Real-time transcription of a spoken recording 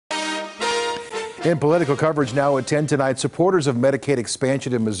In political coverage now at 10 tonight, supporters of Medicaid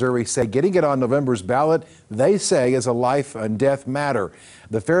expansion in Missouri say getting it on November's ballot, they say, is a life and death matter.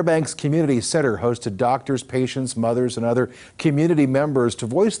 The Fairbanks Community Center hosted doctors, patients, mothers, and other community members to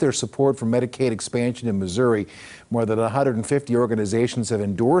voice their support for Medicaid expansion in Missouri. More than 150 organizations have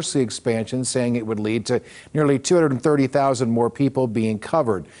endorsed the expansion, saying it would lead to nearly 230,000 more people being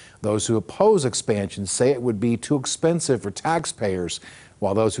covered. Those who oppose expansion say it would be too expensive for taxpayers,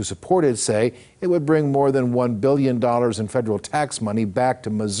 while those who support it say it would bring more than $1 billion in federal tax money back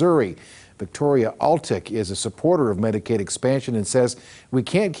to Missouri. Victoria Altick is a supporter of Medicaid expansion and says we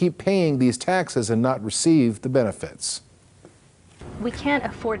can't keep paying these taxes and not receive the benefits. We can't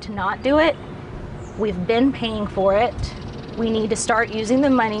afford to not do it. We've been paying for it. We need to start using the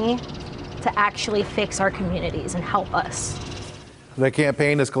money to actually fix our communities and help us. The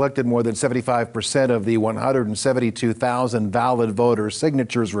campaign has collected more than 75% of the 172,000 valid voter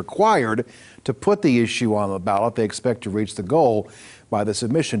signatures required to put the issue on the ballot. They expect to reach the goal by the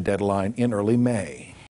submission deadline in early May.